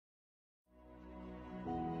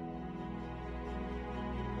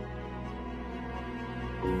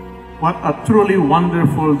What a truly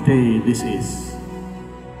wonderful day this is.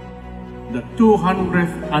 The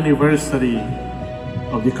 200th anniversary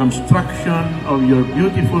of the construction of your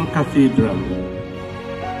beautiful cathedral.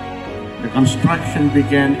 The construction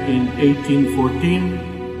began in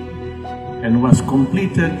 1814 and was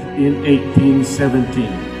completed in 1817.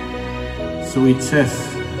 So it says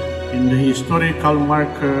in the historical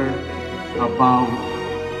marker above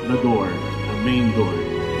the door, the main door.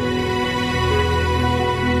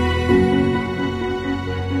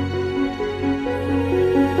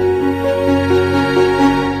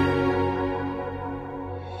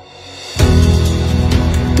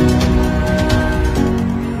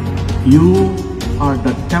 You are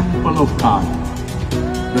the temple of God.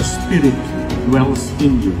 The Spirit dwells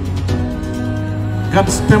in you.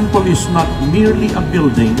 God's temple is not merely a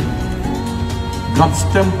building. God's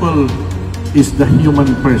temple is the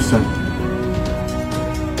human person.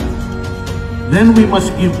 Then we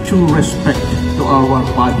must give due respect to our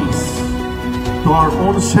bodies, to our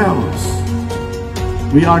own selves.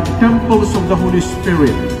 We are temples of the Holy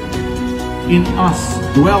Spirit. In us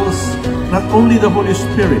dwells not only the Holy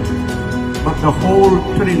Spirit, but the whole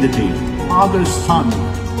Trinity, Father, Son,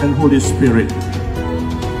 and Holy Spirit.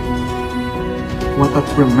 What a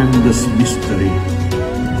tremendous mystery.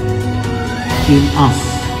 In us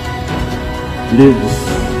lives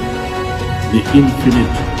the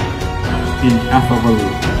infinite, ineffable,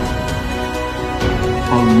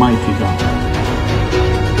 Almighty God.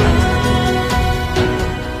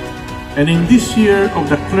 And in this year of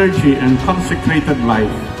the clergy and consecrated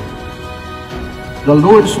life, the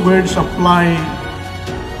Lord's words apply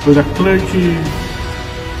to the clergy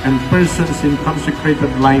and persons in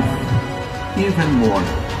consecrated life even more.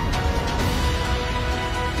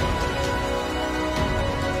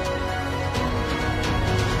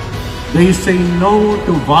 They say no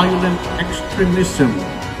to violent extremism,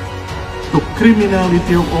 to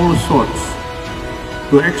criminality of all sorts,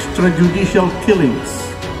 to extrajudicial killings.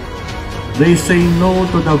 They say no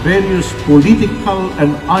to the various political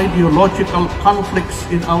and ideological conflicts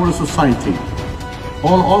in our society,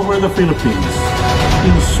 all over the Philippines,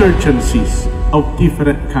 insurgencies of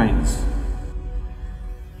different kinds.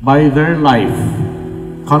 By their life,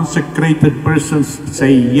 consecrated persons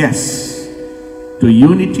say yes to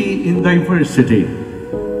unity in diversity.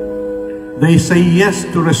 They say yes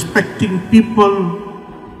to respecting people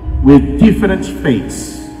with different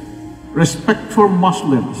faiths, respect for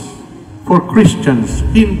Muslims, for Christians,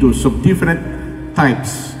 Hindus of different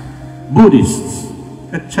types, Buddhists,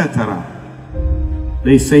 etc.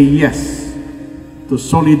 They say yes to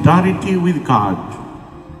solidarity with God,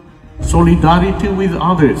 solidarity with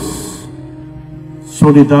others,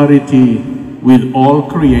 solidarity with all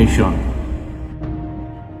creation.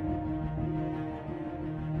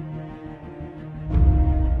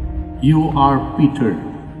 You are Peter,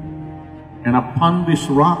 and upon this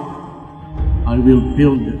rock I will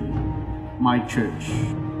build my church.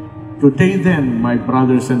 Today then, my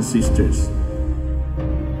brothers and sisters,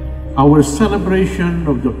 our celebration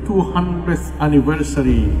of the 200th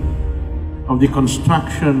anniversary of the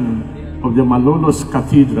construction of the Malolos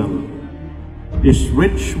Cathedral is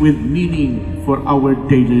rich with meaning for our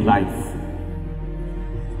daily life.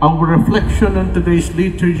 Our reflection on today's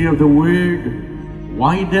liturgy of the Word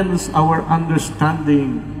widens our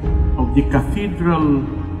understanding of the cathedral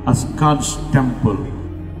as God's temple.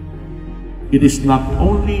 It is not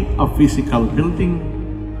only a physical building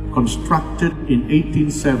constructed in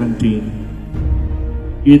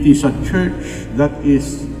 1817. It is a church that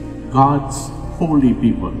is God's holy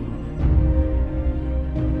people.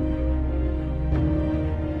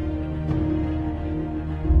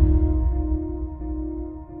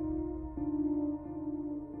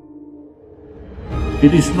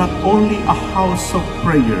 It is not only a house of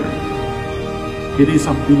prayer. It is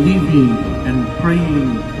a believing and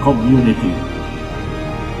praying community.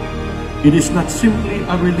 It is not simply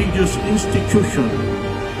a religious institution.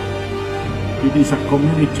 It is a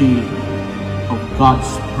community of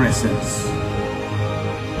God's presence.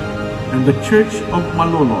 And the Church of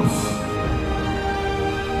Malolos,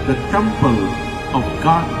 the temple of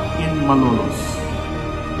God in Malolos,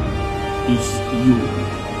 is you,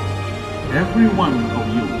 every one of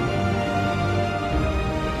you.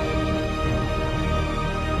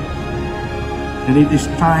 And it is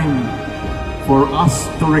time for us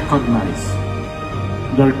to recognize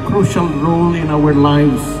their crucial role in our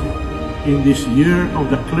lives in this year of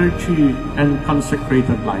the clergy and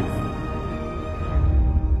consecrated life.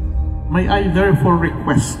 May I therefore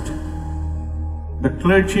request the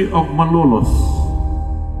clergy of Malolos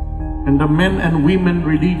and the men and women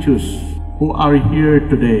religious who are here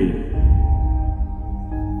today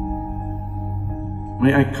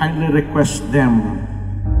may I kindly request them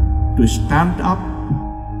to stand up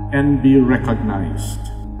and be recognized.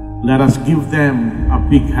 Let us give them a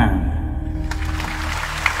big hand.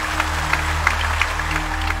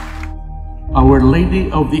 Our Lady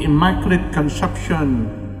of the Immaculate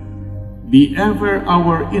Conception, be ever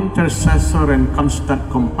our intercessor and constant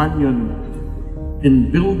companion in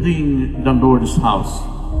building the Lord's house.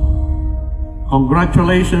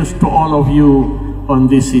 Congratulations to all of you on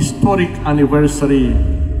this historic anniversary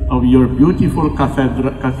of your beautiful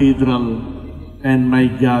cathedral, and may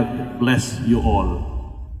God bless you all.